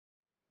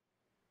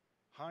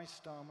Hi,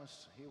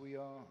 Starmus. Here we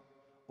are,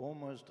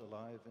 almost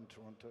alive in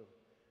Toronto,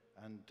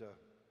 and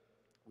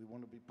we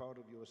want to be part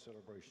of your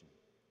celebration.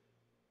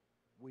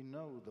 We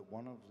know that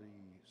one of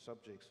the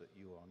subjects that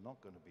you are not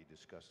going to be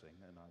discussing,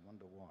 and I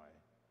wonder why,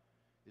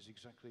 is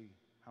exactly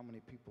how many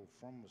people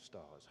from the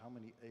stars, how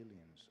many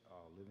aliens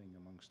are living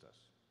amongst us.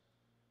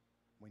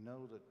 We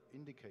know that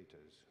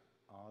indicators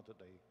are that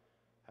they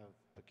have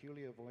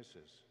peculiar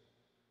voices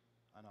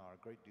and are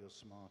a great deal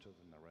smarter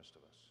than the rest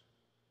of us.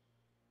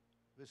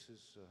 This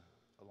is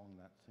along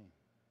that theme.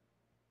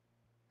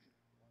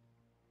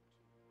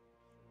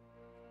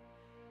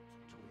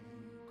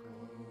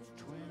 Twinkle,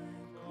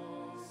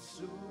 twinkle,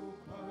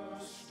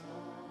 superstar,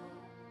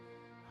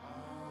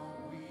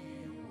 how we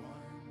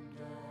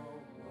wonder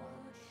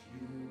what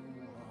you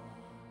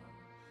are.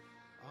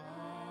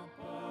 Up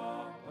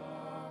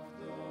above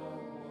the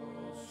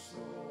world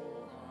so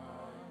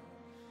high,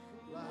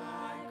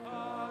 like a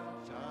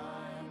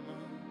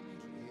diamond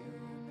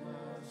in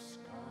the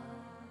sky.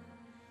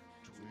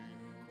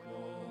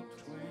 Twinkle,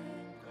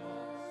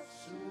 twinkle,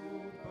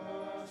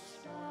 superstar,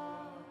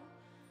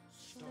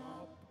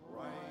 stop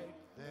right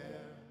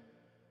there.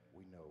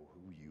 We know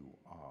who you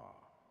are.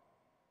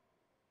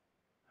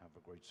 Have a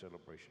great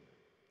celebration.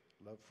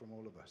 Love from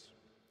all of us.